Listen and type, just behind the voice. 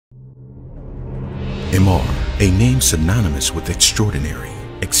Emaar, a name synonymous with extraordinary,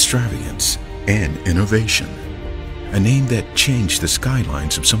 extravagance, and innovation. A name that changed the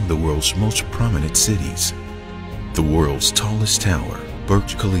skylines of some of the world's most prominent cities. The world's tallest tower,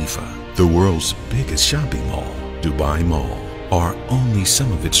 Burj Khalifa, the world's biggest shopping mall, Dubai Mall, are only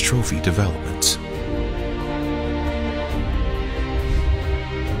some of its trophy developments.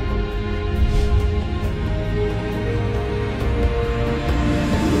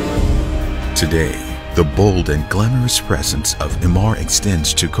 Today, the bold and glamorous presence of Emaar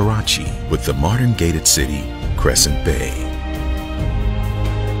extends to Karachi with the modern gated city, Crescent Bay.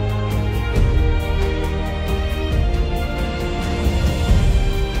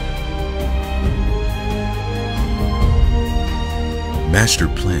 Master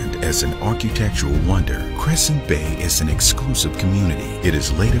planned as an architectural wonder, Crescent Bay is an exclusive community. It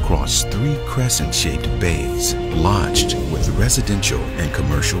is laid across 3 crescent-shaped bays, lodged with residential and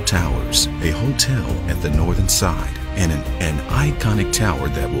commercial towers, a hotel at the northern side, and an iconic tower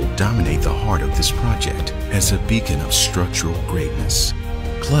that will dominate the heart of this project as a beacon of structural greatness.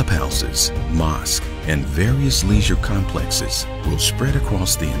 Clubhouses, mosques, and various leisure complexes will spread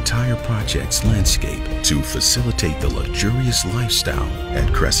across the entire project's landscape to facilitate the luxurious lifestyle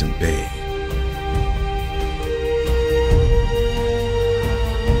at Crescent Bay.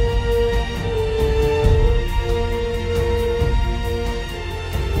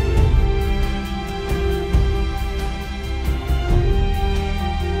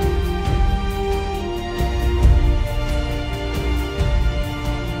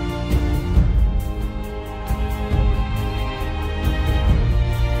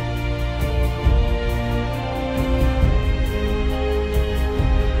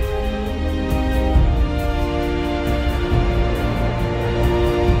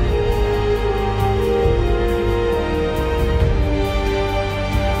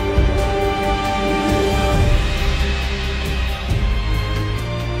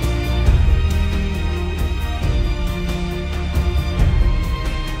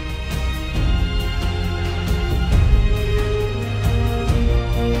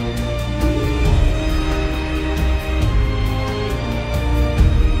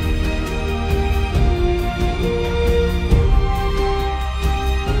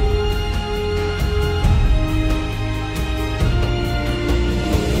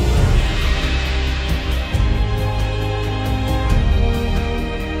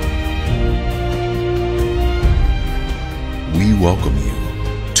 We welcome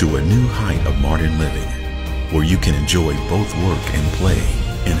you to a new height of modern living, where you can enjoy both work and play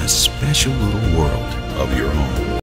in a special little world of your own.